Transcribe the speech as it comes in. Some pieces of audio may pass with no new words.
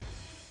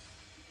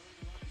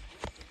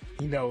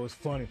It's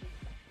funny.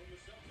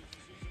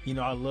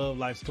 I love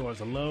life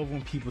stories. I love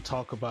when people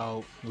talk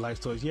about life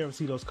stories. You ever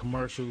see those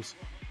commercials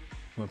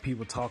when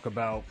people talk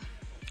about,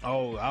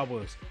 oh, I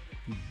was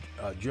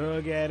a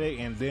drug addict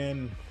and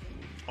then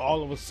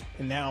all of us,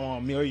 and now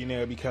I'm a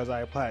millionaire because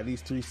I applied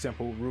these 3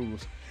 simple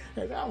rules.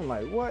 And I'm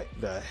like, what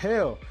the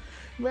hell?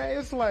 Man,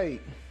 it's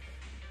like,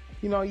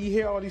 you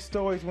hear all these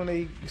stories when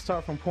they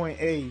start from point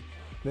A,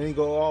 then you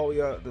go all the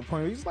way up to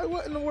point B. It's like,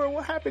 what in the world?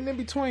 What happened in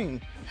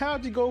between?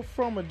 How'd you go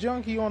from a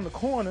junkie on the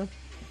corner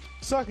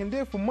sucking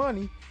dick for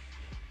money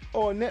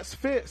or next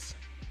fits,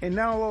 and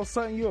now all of a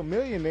sudden you're a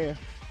millionaire?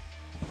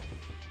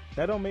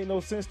 That don't make no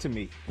sense to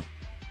me.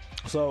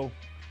 So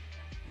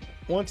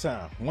one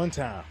time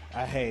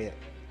I had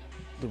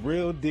the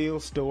real deal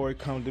story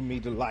come to me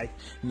to life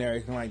and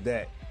everything like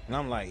that. And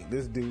I'm like,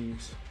 this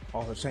dude's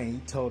off the chain. He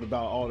told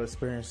about all the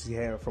experiences he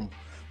had from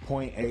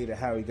point A to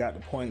how he got to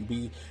point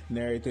B and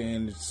everything.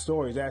 And the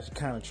story is actually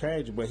kind of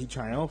tragic, but he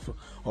triumphed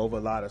over a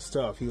lot of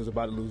stuff. He was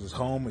about to lose his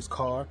home, his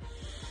car.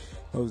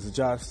 It was a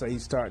job, so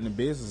he's starting a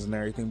business and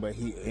everything, but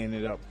he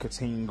ended up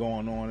continuing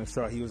going on and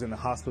stuff. He was in the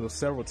hospital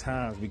several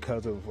times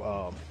because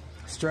of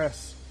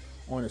stress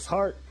on his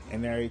heart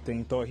and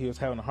everything. Thought he was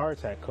having a heart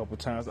attack a couple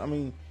times. I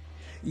mean,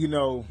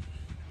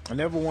 I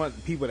never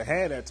want people to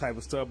have that type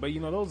of stuff, but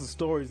those are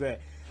stories that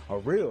are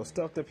real,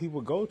 stuff that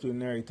people go through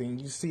and everything.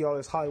 You see all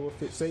this Hollywood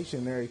fixation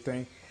and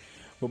everything,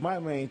 but my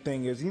main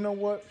thing is, you know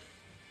what?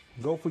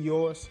 Go for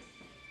yours.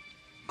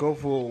 Go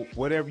for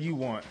whatever you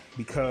want,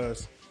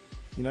 because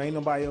ain't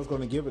nobody else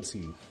gonna give it to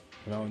you.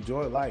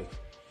 Enjoy life.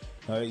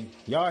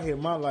 Y'all hear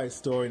my life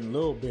story in a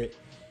little bit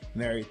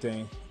and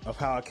everything of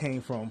how I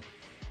came from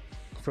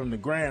the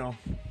ground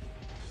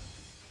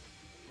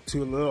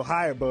to a little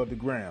higher above the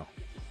ground.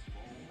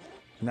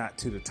 Not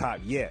to the top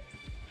yet.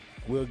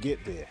 We'll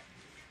get there.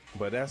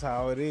 But that's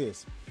how it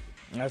is.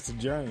 That's the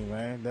journey,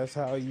 man. That's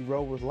how you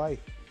roll with life.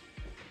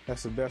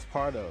 That's the best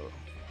part of it.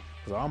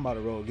 So I'm about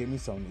to roll, get me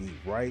something to eat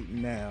right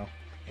now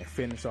and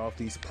finish off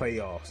these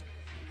playoffs.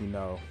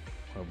 My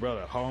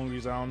brother, hungry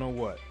as I don't know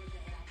what.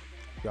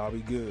 Y'all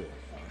be good.